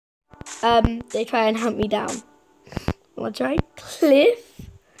they try and hunt me down. Wanna try? Cliff?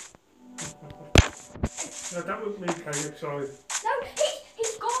 No, that was me, Caleb, sorry. No,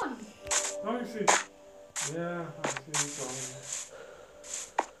 he's gone. No, you see. Yeah, I see he's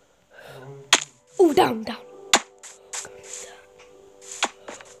gone. Oh, down.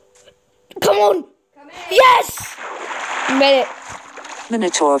 Come on! Come in. Yes! Made it.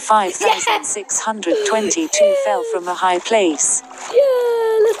 Minotaur 5622 fell from a high place.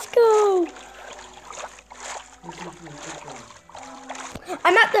 Yeah, let's go.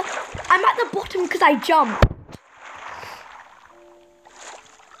 I'm at the bottom because I jumped.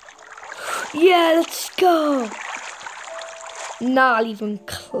 Yeah, let's go. Not even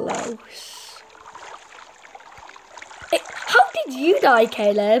close. How did you die,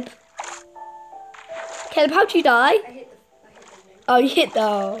 Caleb? Caleb, how'd you die? I hit the Oh, you hit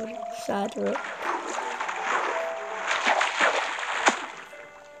the sad root.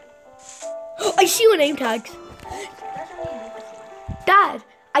 I see your name tags. That's only Lucas. Dad,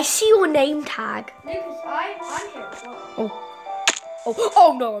 I see your name tag. Lucas, I'm here as well.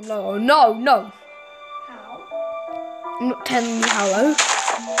 Oh no. How? I'm not telling you how low.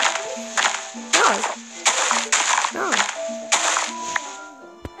 No.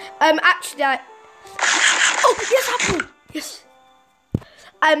 Actually, oh, yes, apple. Yes.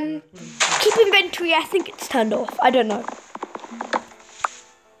 Keep inventory. I think it's turned off. I don't know.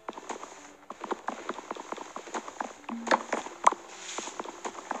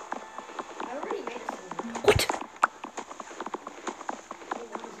 I already made a silver. What?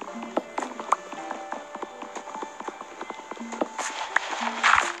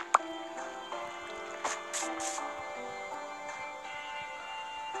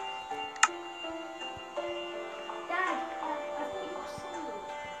 Dad, I thought you were silver.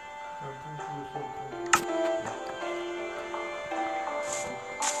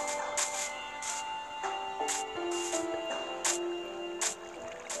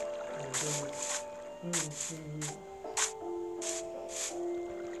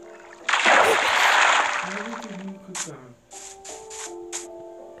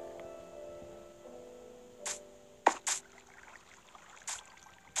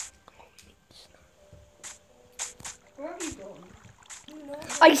 Where have you gone?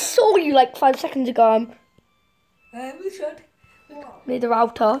 I saw you like 5 seconds ago. We should. What? Near the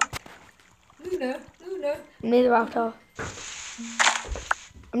router. Luna. Near the router.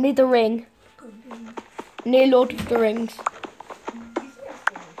 I'm near the ring. Near Lord of the Rings.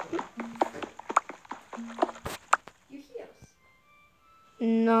 You see us?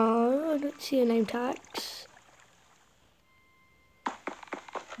 No, I don't see your name tags. Are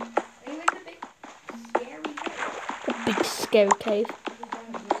you in the big scary cave? A big scary cave.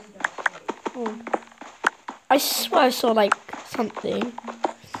 Oh. I swear I saw like something.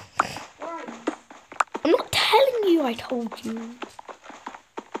 Where are you? I'm not telling you I told you.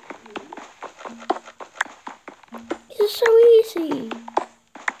 It's so easy. No,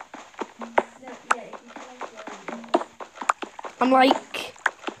 yeah, if you can I'm like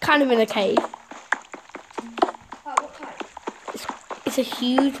kind of in a cave. what type? It's a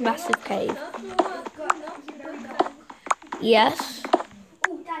huge, massive cave. Oh, Yes.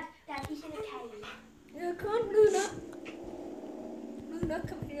 Dad, he's in a cave. Yeah, come on, Luna. Luna,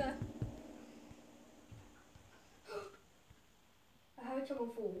 come here. I heard someone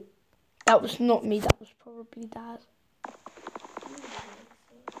fall. That was not me. That was probably Dad.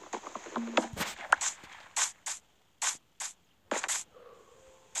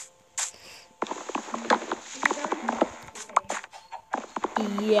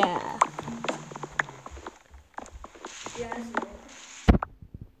 Yeah. Yeah, I see it.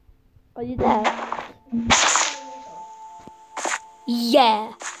 Are you there?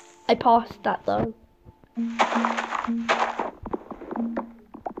 Yeah. I passed that though.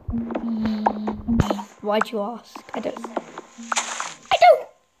 Why'd you ask? I don't.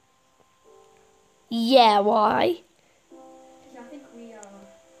 Yeah, why? Because I think we are.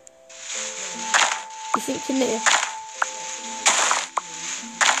 You think you're near?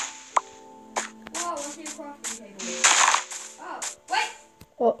 Whoa, I see a crafting table. Oh, wait!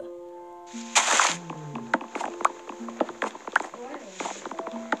 What? Oh, I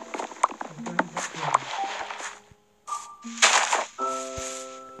don't know.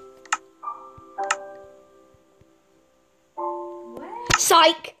 Where?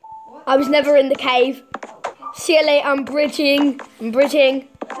 Psych! What? I was never in the cave. See you later. I'm bridging.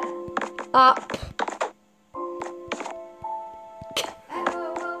 Up.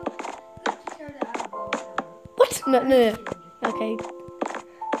 What? No. Okay.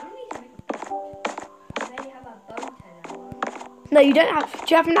 No, you don't have. Do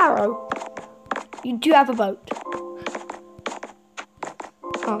you have an arrow? You do have a boat.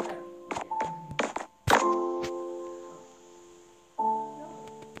 Oh, okay.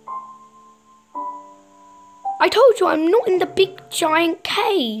 I told you I'm not in the big giant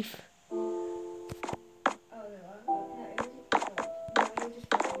cave.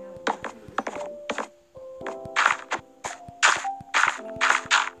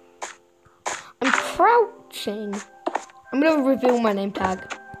 I'm crouching. I'm gonna reveal my name tag.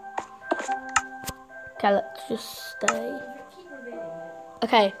 Okay, let's just stay.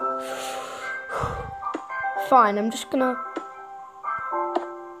 Okay. Fine, I'm just gonna...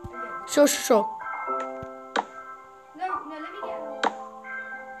 Sure. No, let me get out.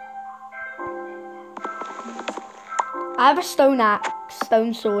 I have a stone axe,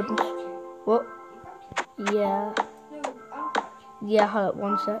 stone sword. What? Yeah. No, I'm crouching. Yeah, hold up,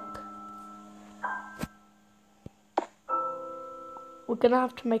 1 sec. We're gonna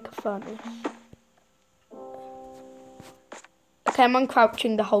have to make a furnace. Okay, I'm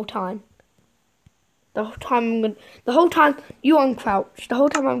uncrouching the whole time. The whole time you uncrouch. The whole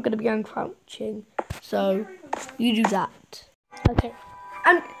time I'm gonna be uncrouching. So you do that. Okay.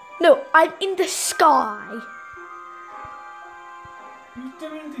 No, I'm in the sky. You're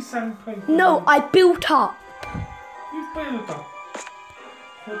doing the same thing. No, I built up. You build up.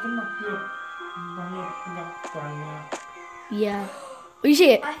 Hold them up here. Yeah. Oh, you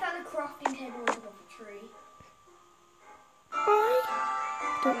see it? I found a crafting table on top of a tree.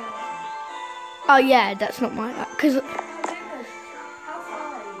 Oh yeah, that's not my... Because How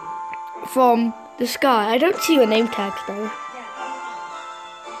far are you? from the sky, I don't see your name tags though. Yeah.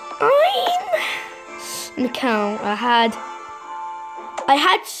 I'm an account. I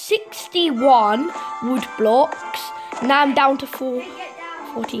had 61 wood blocks. Now I'm down to Hey, get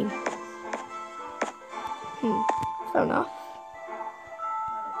down. 14. Fair enough.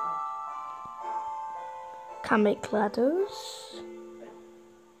 Can make ladders.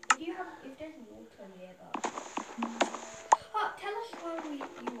 If there's water nearby. Tell us where you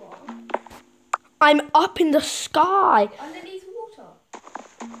are. I'm up in the sky. Underneath water.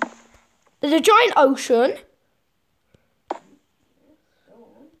 There's a giant ocean. Go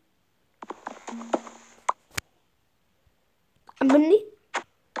on.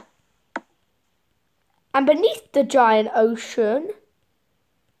 And beneath the giant ocean.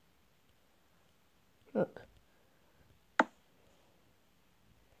 Look.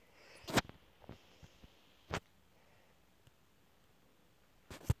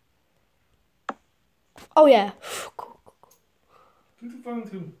 Oh yeah. Cool. Did you find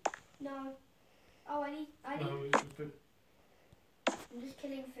him? No. Oh, I need. No, he's a bit... I'm just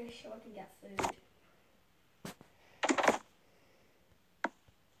killing fish so I can get food.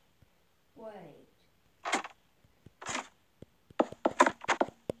 Wait.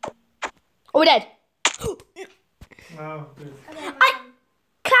 Oh, we're dead. No, dude. Okay, I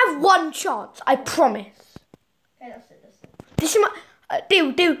can have one chance. I promise. Okay, that's it. This is my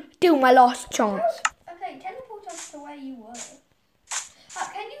do my last chance. Okay, teleport us to where you were.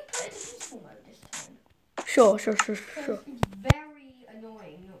 Can you put it in peaceful mode this time? Sure. Because it's very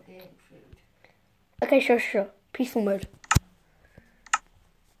annoying not getting food. Okay, sure. Peaceful mode.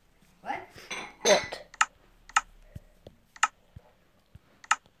 What? What?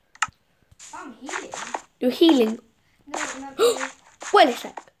 I'm healing. You're healing. No. Wait a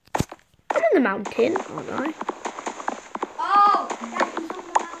sec. I'm on the mountain, aren't I? Oh, that is on the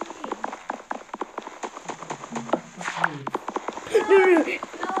mountain.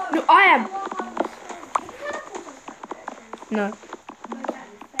 No, I am. No.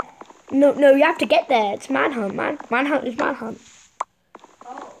 No, you have to get there. It's manhunt, man. Manhunt is manhunt.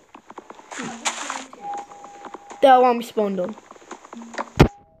 Oh. The one we spawned on.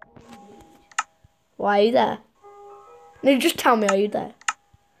 Why are you there? No, just tell me, are you there?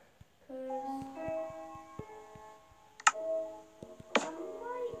 I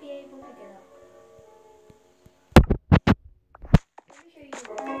might be able to get up. Let me show you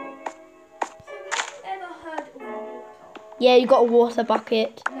the water. So have you ever heard of water? Yeah, you got a water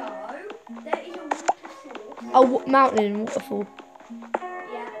bucket. No, there is a water source. A mountain waterfall.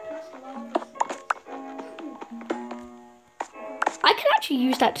 Yeah, plus lava source. I can actually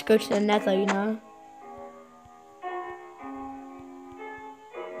use that to go to the nether, you know.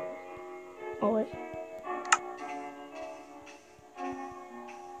 Oh, wait.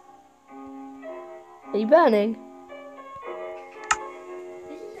 Are you burning?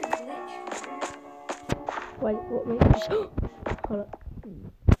 This is a glitch. Wait, what makes you... Hold up.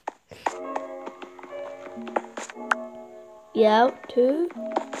 Yeah, 2.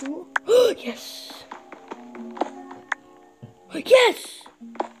 Yes! Yes!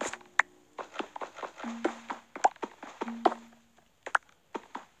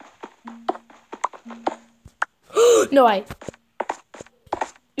 No way.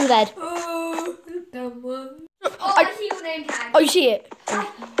 You're dead. Oh, dumb one. Oh, I see your name tag. Oh, you see it? Dad,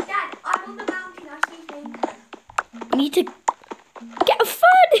 I'm on the mountain. I see his name tag. We need to get a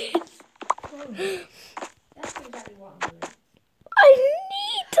furnace. That's exactly what I'm doing. I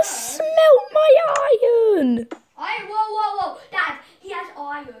need to smelt my iron. Whoa. Dad, he has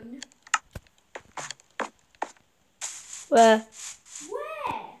iron. Where?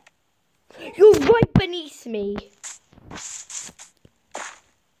 Where? You're right beneath me.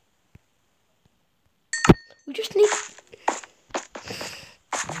 We just need...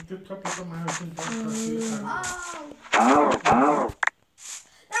 The top of the mountain. Oh.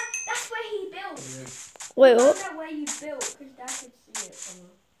 That's where he built. Wait, I what? don't know where you built because Dad could see it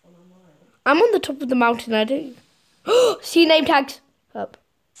from a mile. I'm on the top of the mountain, I do. See name tags. Up.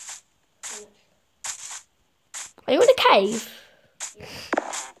 Are you in a cave?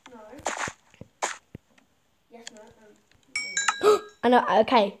 No. Yes, no. I know,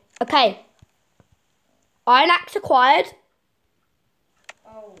 okay. Iron axe acquired.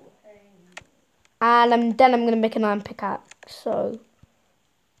 Oh, hey. And then I'm going to make an iron pickaxe, so...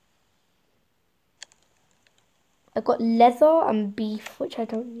 I've got leather and beef, which I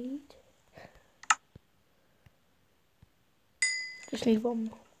don't need. Just need one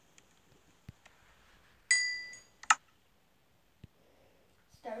more.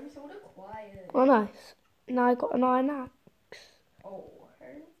 Stone sword acquired. Oh, nice. Now I got an iron axe. Oh,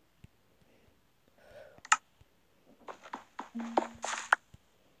 hey.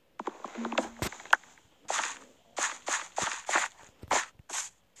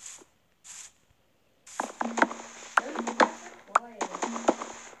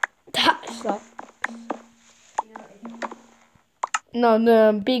 That sucks. No,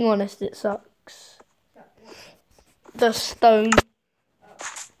 I'm being honest, it sucks. The stone.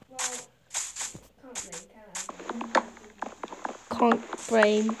 Can't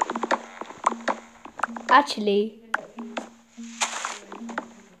blame. Actually.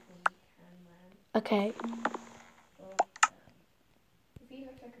 Okay.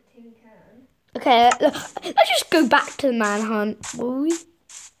 Okay, let's just go back to the manhunt, will we?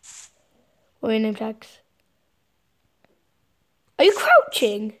 What are your name tags? Are you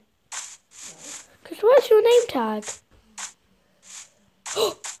crouching? Because where's your name tag?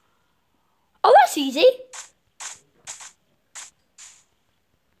 Oh, that's easy.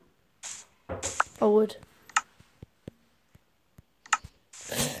 I would.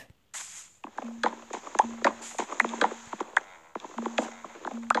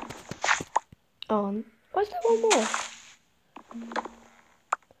 Where's there one more?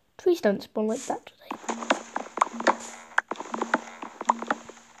 Trees don't spawn like that, do they?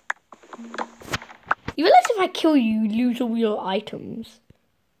 You realise if I kill you, you lose all your items.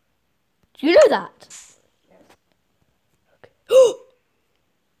 Do you know that? Okay.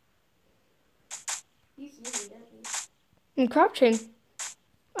 You see me, don't you? I'm crouching.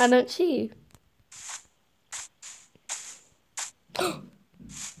 I don't see you.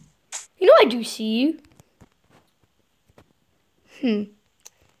 You know I do see you.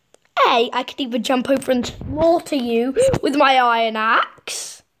 A, I could either jump over and slaughter you with my iron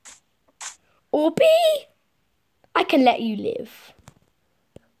axe. Or B, I can let you live.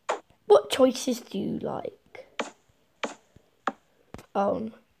 What choices do you like?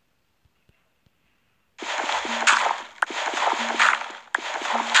 Oh.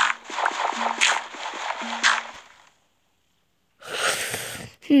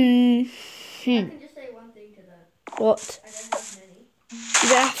 I can just say one thing to that. What? I don't have many. You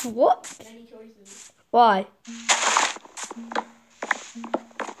don't have what? Many choices. Why?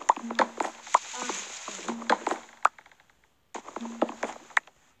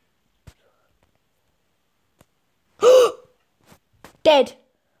 Dead.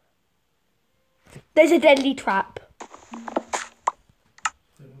 There's a deadly trap.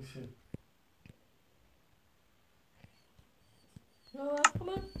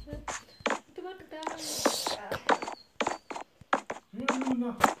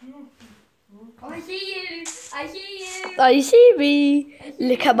 No, come on. Oh, I see you. I see you. Oh, you see me?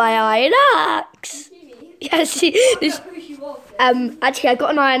 Look at my iron axe. See me. Yeah, see. I'm This, gonna push you off then. actually, I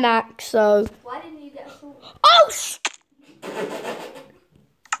got an iron axe, so. Why didn't you get a sword? Oh!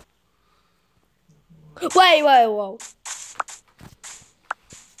 Wait, whoa.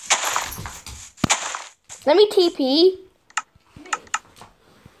 Let me TP. Me.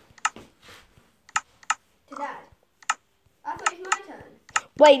 To Dad. I thought it was my turn.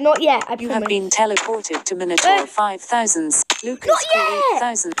 Wait, not yet. I You promise. have been teleported to Minotaur 5000. Lucas Not yet!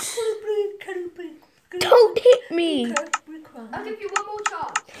 8000. Don't hit me. I'll give you one more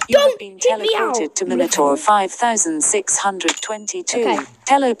chance. You have Don't been hit me teleported out. to Minotaur 5622. Okay.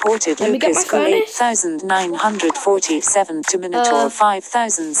 Teleported Let me get Lucas my Cool furnace. 8947 to Minotaur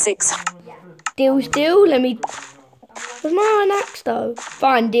 5600. Deal's deal. Let me. Where's my iron axe though?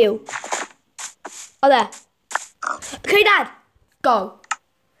 Fine, deal. Oh, there. Okay, Dad. Go.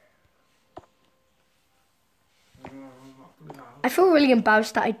 I feel really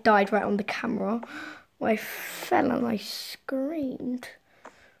embarrassed that I died right on the camera. Where I fell and I screamed.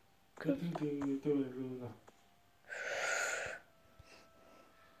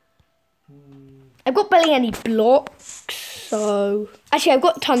 I've got barely any blocks, so... Actually, I've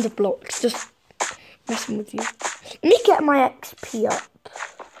got tons of blocks, just messing with you. Let me get my XP up.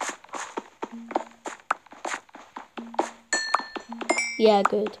 Yeah,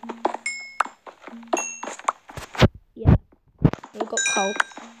 good. Yeah, I've got coal.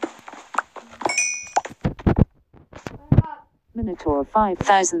 Minotaur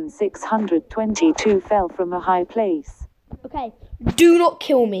 5622 fell from a high place. Okay, do not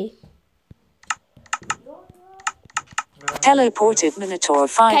kill me. Teleported Minotaur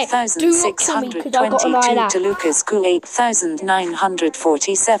Okay, do not kill me because I got an iron 5622 axe. to Lucas Cool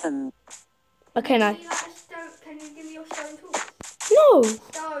 8947. Okay, now. Can you give me your stone tools? No,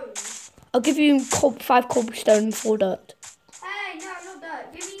 Stone. I'll give you 5 cobblestone and 4 dirt. Hey, no, not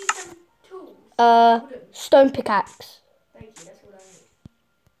that. Give me some tools. Stone pickaxe. Thank you, that's what I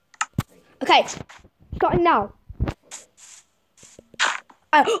need. Okay, starting now.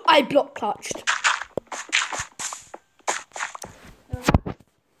 I block clutched.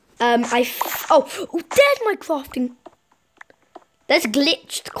 There's my crafting. There's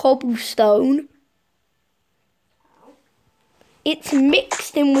glitched cobblestone. It's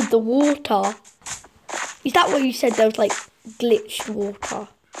mixed in with the water. Is that what you said? There was like glitched water.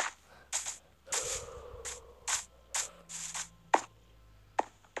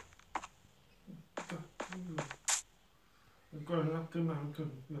 Going up the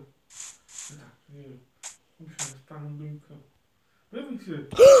mountain. Look. You. I'm trying to stand Luca. Where is it?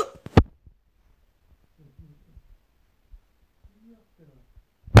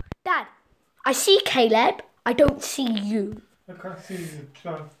 Dad, I see Caleb. I don't see you. I can't see you,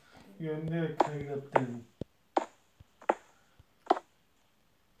 so you're near Caleb then.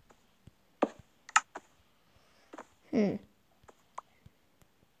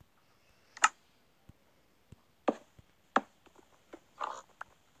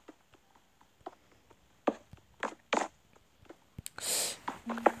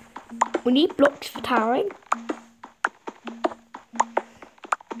 We need blocks for towering.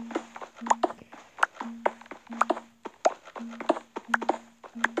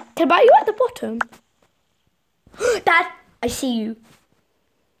 Caleb, are you at the bottom? Dad, I see you.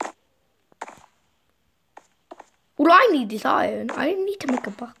 All I need is iron. I need to make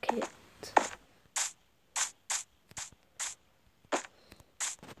a bucket.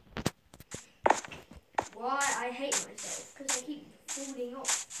 Why I hate myself? Because I keep falling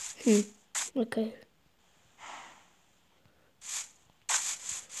off. Okay.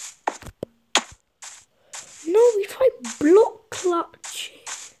 No, we tried block clutching.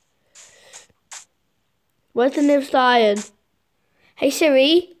 Where's the nearest iron? Hey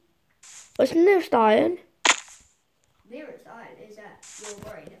Siri, where's the nearest iron? Nearest iron is at your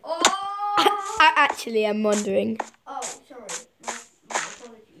brain. Oh! I actually am wondering. Oh, sorry. My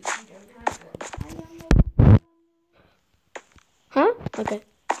apologies. You don't have one. Huh? Okay.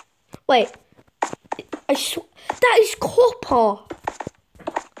 Wait. That is copper.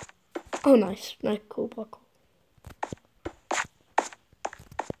 Oh, nice. Nice, cool, cool.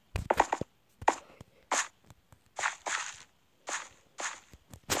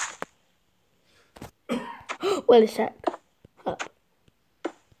 Wait a sec. Up.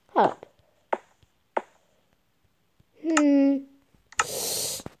 Up.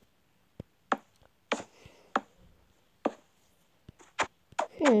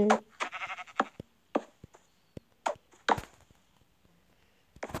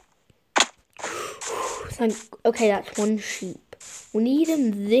 Okay, that's one sheep. We need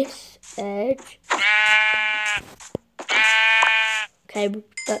him this edge. Okay,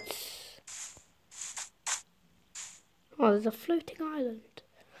 that's... Oh, there's a floating island.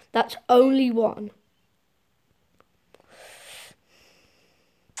 That's only one.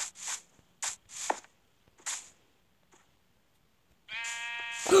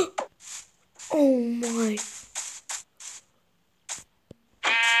 Oh my.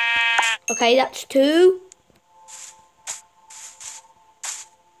 Okay, that's 2.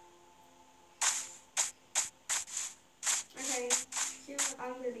 Okay, see what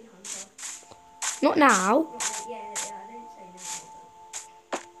I'm really hunter. Not now. Yeah, I didn't say no.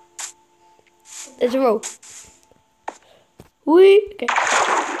 There's a rule. Wee. Okay.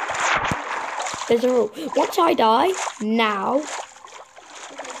 There's a rule. Once I die now,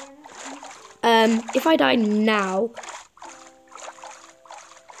 if I die now,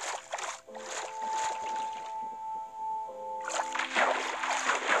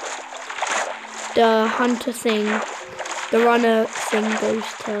 the hunter thing, the runner thing goes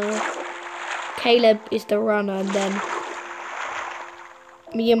to Caleb is the runner, and then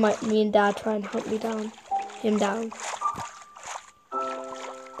me and Dad try and hunt him down.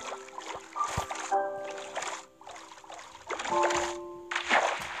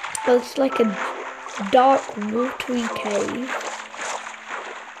 Well, it's like a dark, watery cave.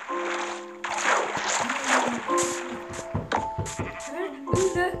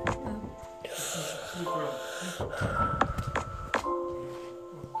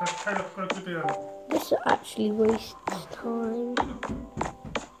 This actually wastes time.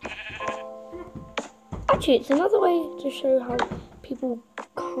 Actually, it's another way to show how people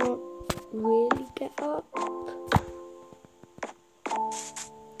can't really get up.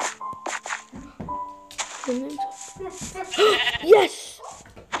 Yes!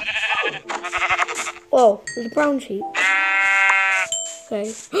 Oh, there's a brown sheep.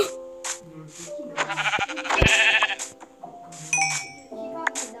 Okay.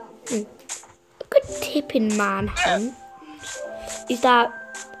 A good tip in manhunt is that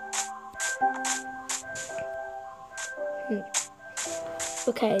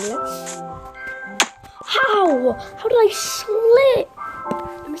okay, let's how did I slip?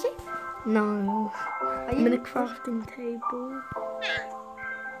 Let me see. No. I'm in a crafting table.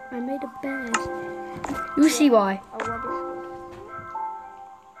 I made a bed. You see why?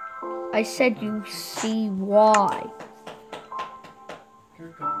 I said you see why.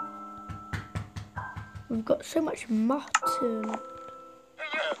 We've got so much mutton.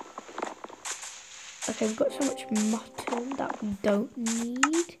 Okay, we've got so much mutton that we don't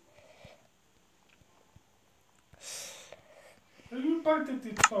need. Are you back at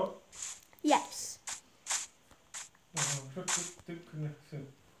the top? Yes. Just the connection.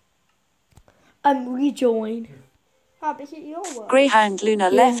 Rejoin. Oh, but is it your world? Greyhound Luna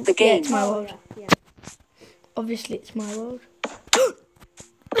left the Yeah, game. it's my world. Yeah. Obviously, it's my world.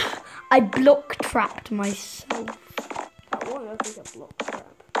 I block trapped myself. That one, I think I blocked crap.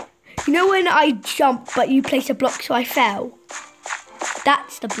 You know when I jump but you place a block so I fell?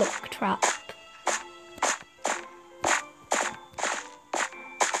 That's the block trap.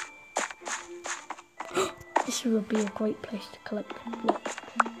 This would be a great place to collect blocks.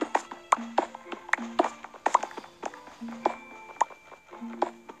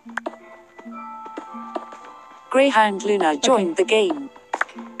 Greyhound Luna joined the game.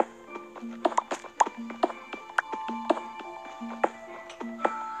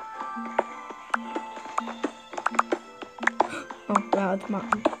 Oh, wow, the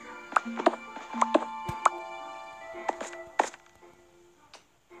mountain.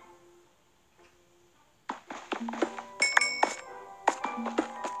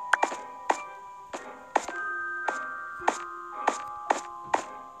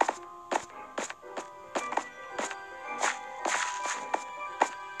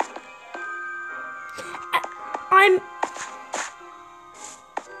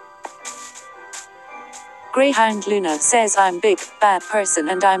 Greyhound Luna says I'm big, bad person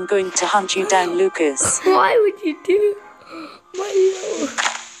and I'm going to hunt you down, Lucas. Why would you do my little...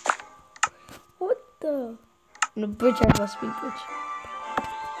 What the... On the bridge, I must be bridge.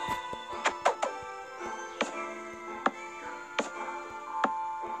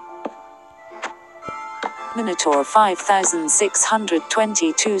 Minotaur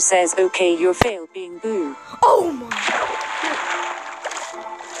 5622 says okay, you're failed being boo. Oh my...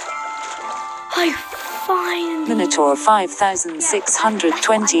 I finally... Minotaur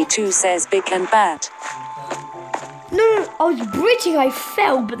 5622 says big and bad. No, I was bridging, I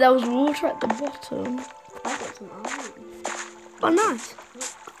fell, but there was water at the bottom. I got some iron. Oh, nice.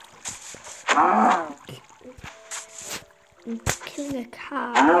 I'm killing a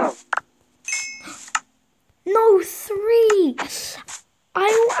cow. No, 3.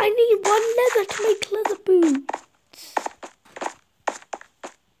 I need 1 leather to make leather boots.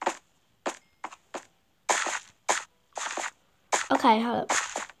 Okay, hold up.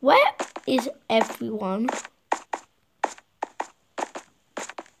 Where is everyone?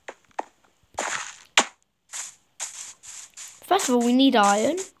 First of all, we need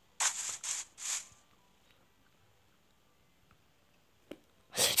iron.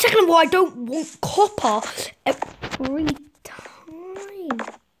 Second of all, I don't want copper every time.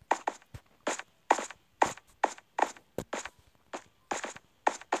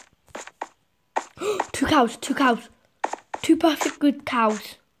 cows. Two perfect good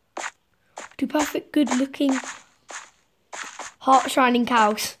cows. Two perfect good looking, heart shining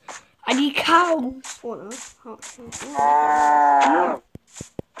cows. I need cows. What no? Heart shining.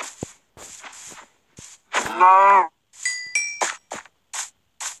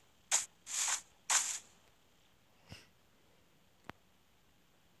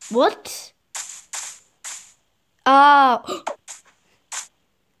 What? Oh.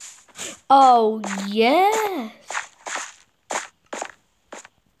 Oh, yes.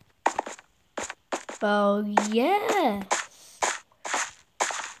 Oh, yes.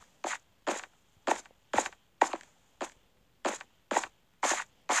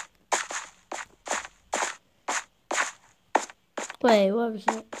 Wait, what was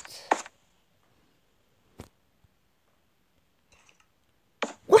it?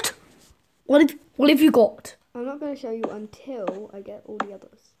 What? What have you got? I'm not going to show you until I get all the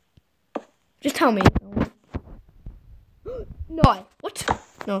others. Just tell me. No. What?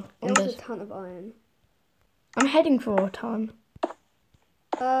 No, I'm There was a good. ton of iron. I'm heading for a ton.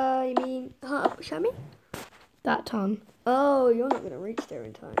 You mean... show me? That ton. Oh, you're not going to reach there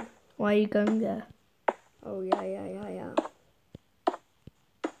in time. Why are you going there? Oh, yeah.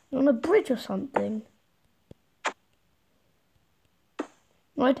 You on a bridge or something?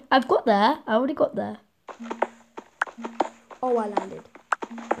 Right, I've got there. I already got there. Oh, I landed.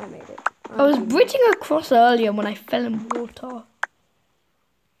 I made it. I was bridging across earlier when I fell in water.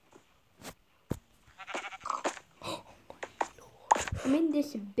 I'm in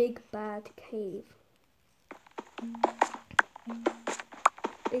this big bad cave.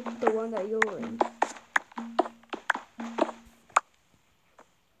 It's the one that you're in.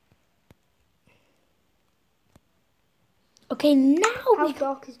 Okay, now How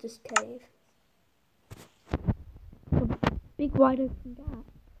dark is this cave? big wide open gap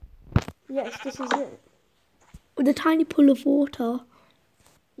Yes, this is it. with a tiny pool of water.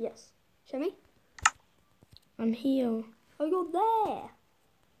 Yes. Show me. I'm here. Oh, you're there.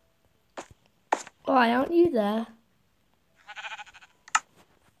 Why aren't you there?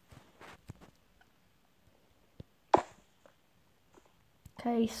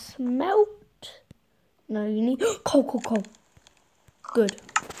 Okay, smelt. No, you need coal. Good.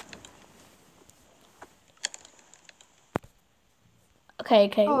 Okay.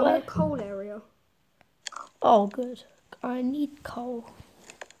 Oh, I'm in Where? a coal area. Oh, good. I need coal.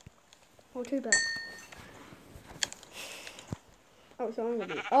 Oh, too bad. Oh, so I'm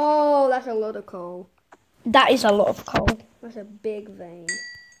gonna be... Oh, that's a lot of coal. That is a lot of coal. That's a big vein.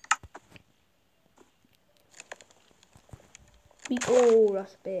 Oh,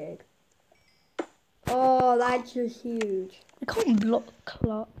 that's big. Oh, that's just huge. I can't block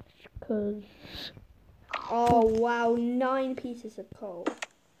clutch because Oh, wow. 9 pieces of coal.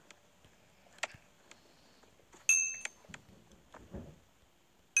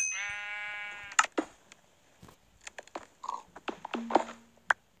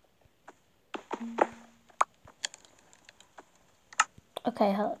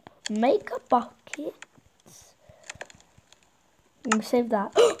 okay, help. Make a bucket. I'm gonna save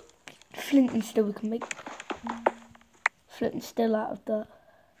that. Flint and steel. We can make flint and steel out of that.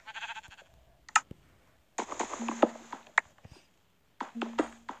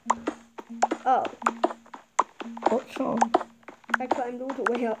 Oh, What's wrong? I climbed all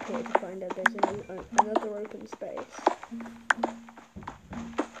the way up here to find out there's another open space.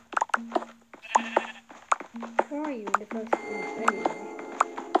 Where are you in the first place anyway?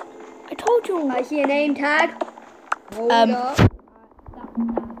 I told you. I see a name tag. Hold up.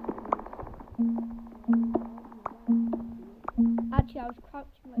 Actually, I was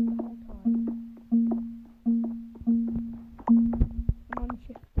crouching like the whole time. I'm on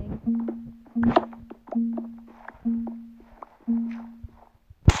shifting.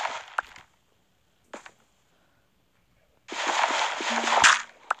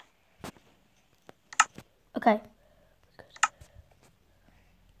 Okay.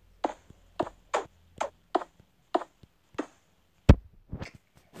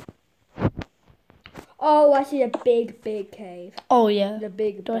 Oh, I see a big cave. Oh yeah. The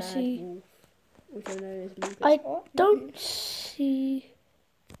big Do I bad see? wolf, which I know is Lucas. I Oh, don't see.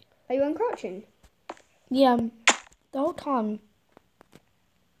 Are you uncrouching? Yeah, the whole time.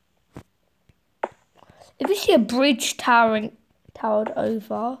 If you see a bridge towered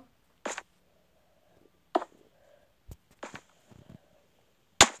over.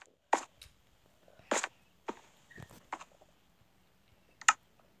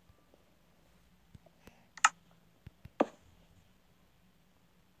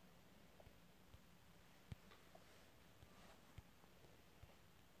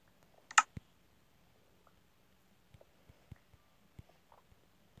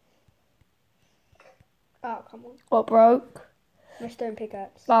 Oh, come on. What broke? My stone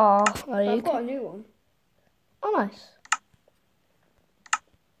pickaxe. Oh, But I've got a new one. Oh, nice.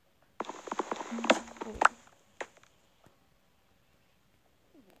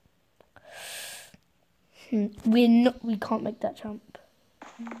 We can't make that jump.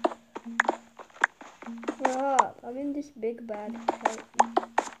 Ah, I'm in this big bad cave.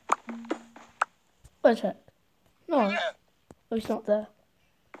 Wait a sec. No. Oh, it's not there.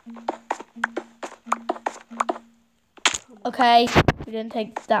 Okay, we didn't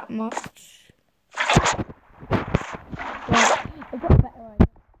take that much. Right, I've got a better idea.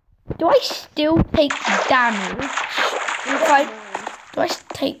 Do I still take damage? Do I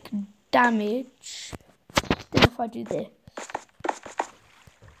take damage still if I do this?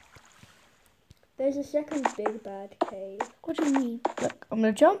 There's a second big bad cave. What do you mean? Look, I'm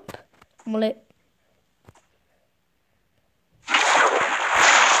gonna jump. I'm gonna let.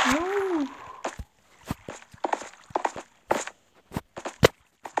 No.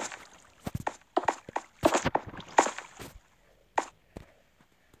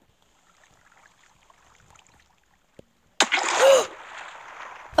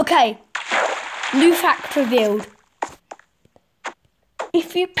 Okay. New fact revealed.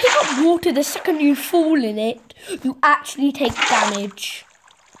 If you pick up water the second you fall in it, you actually take damage.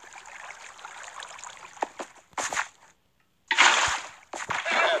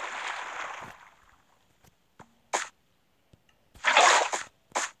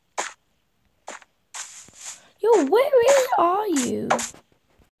 Yo, where are you?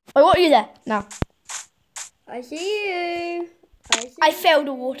 I got you there. Now. I see you. I failed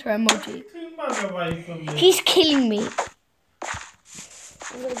a water emoji. Too much away from me. He's killing me.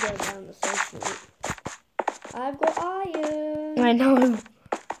 I'm gonna go down the safe route. I've got iron. I know.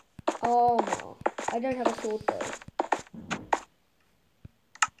 Oh no. I don't have a sword though.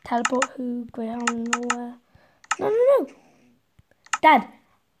 Teleport who? Greyhound nowhere. No. Dad.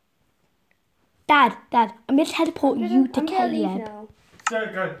 I'm gonna teleport you to I'm gonna leave Caleb. now. Go.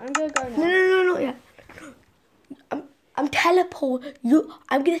 I'm gonna go now. No, not yet. I'm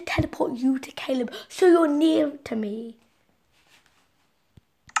gonna teleport you to Caleb so you're near to me.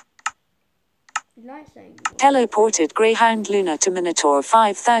 You like saying Teleported Greyhound Luna to Minotaur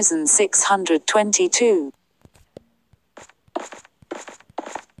 5622.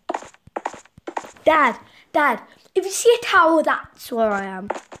 Dad, if you see a tower, that's where I am.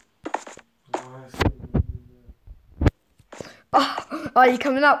 Oh, are you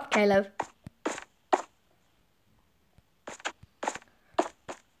coming up, Caleb?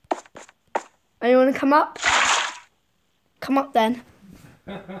 Oh, you want to come up? Come up then.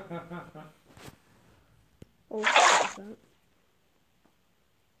 Oh, what's that?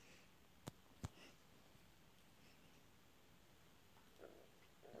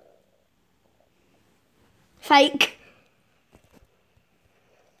 Fake.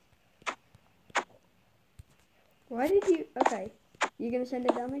 Why did you... Okay. You gonna send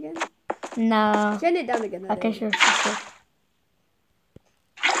it down again? No. Send it down again. Okay, sure.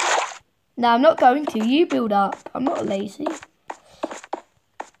 No, I'm not going to. You build up. I'm not lazy.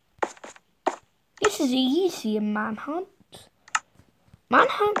 This is easy in Manhunt.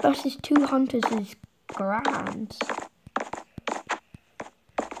 Manhunt versus 2 hunters is grand.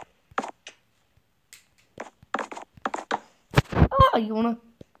 Oh, you wanna...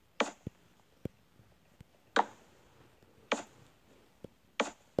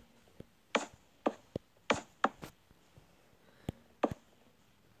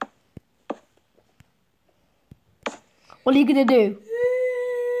 What are you gonna do?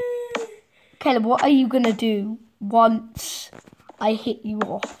 Caleb, what are you gonna do once I hit you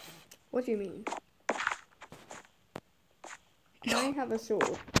off? What do you mean? I have a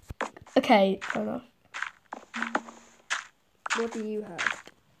sword. Okay, fair enough. What do you have?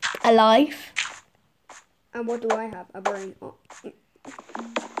 A life. And what do I have? A brain. Oh.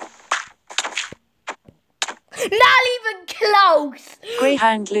 Not even close!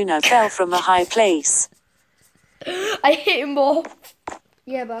 Greyhound Luna fell from a high place. I hit him off.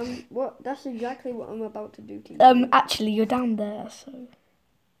 Yeah, but what? That's exactly what I'm about to do to you. Actually, you're down there, so...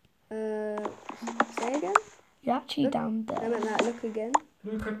 Say again? You're actually Look. down I there. meant that. Look again.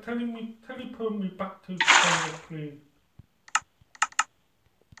 Luca, teleport me back to China, please.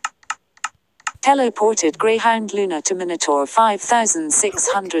 Teleported Greyhound Luna to Minotaur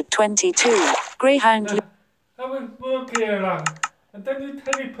 5622. Greyhound Luna. I was walking along, and then you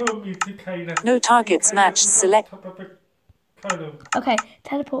teleport me to China. No targets matched. Select. Okay,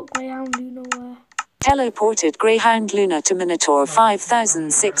 teleport Greyhound Luna where? Teleported Greyhound Luna to Minotaur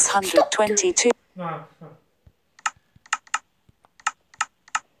 5622. No.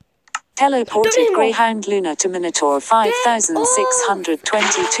 Teleported Greyhound Luna to Minotaur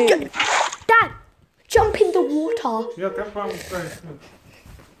 5622. Dad, jump in the water. Yeah, that's what I'm saying.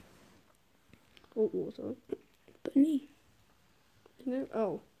 What water? Bunny. No.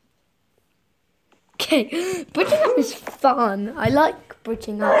 Oh. Okay, bridging up is fun. I like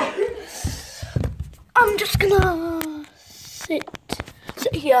bridging up. I'm just gonna sit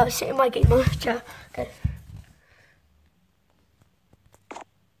here, sit in my gamer chair. Okay.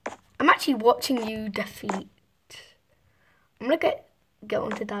 I'm actually watching you defeat. I'm gonna get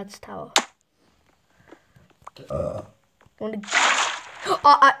onto Dad's tower. Oh,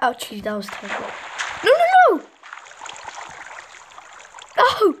 geez, that was terrible. No!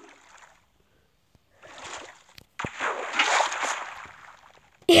 No!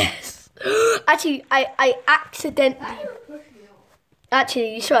 Yes. Actually, I accidentally.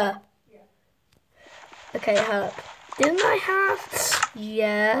 Actually, you swear? Yeah. Okay, help. Didn't I have?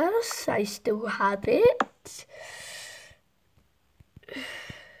 Yes, I still have it.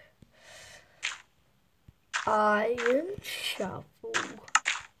 Iron shovel.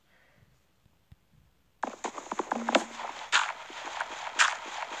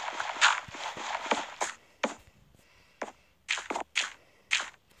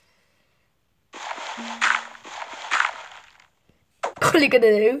 What are you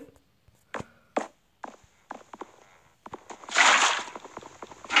gonna do?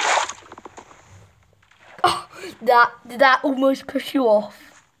 Oh, did that almost push you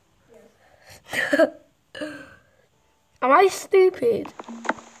off? Yes. Am I stupid?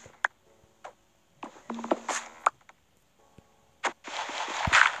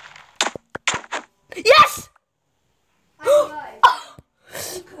 Yes!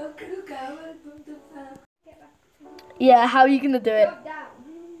 Yeah, how are you gonna do it?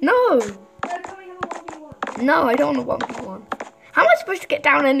 No! No, I don't want a 1v1. How am I supposed to get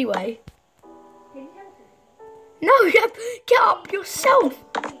down anyway? No, you have get up yourself.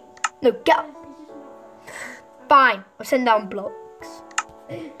 No, get up. Fine, I'll send down blocks.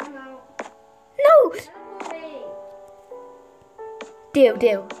 No!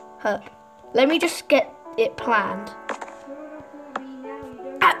 Deal. Herb. Let me just get it planned.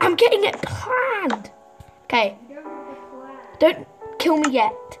 I'm getting it planned. Okay. Don't kill me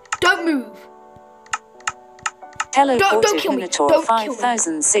yet. Don't move. Teleported kill me. Minotaur Don't kill me.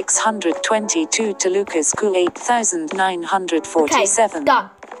 5622 to Lucas Cool 8947. Okay, done.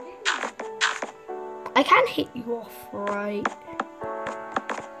 I can hit you off, right?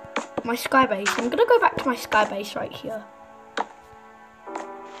 My sky base. I'm gonna go back to my sky base right here.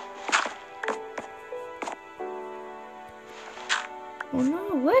 Oh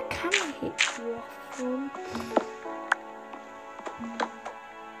no, where can I hit you off from?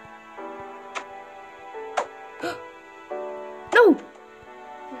 No!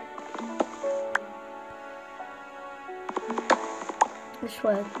 I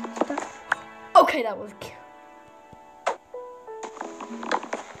swear. Okay, that was cute.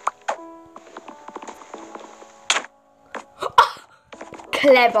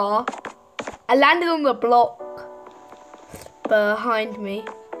 Clever. I landed on the block behind me.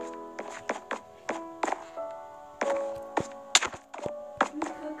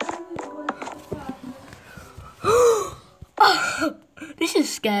 This is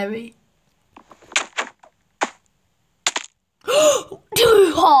scary.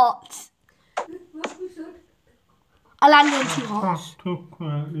 2 hearts. I landed on 2 hearts.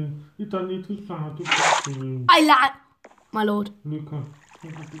 You don't need to start to talk to me. I land. My lord. Luca.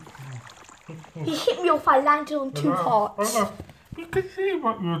 He hit me off. I landed on 2 hearts. You can see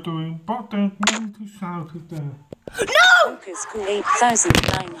what you're doing, but there's no need to shout it there. No! Lucas Cool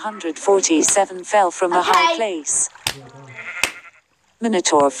 8947 fell from a high place.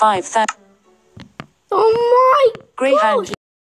 Minotaur 5000. Oh my Greyhound gosh.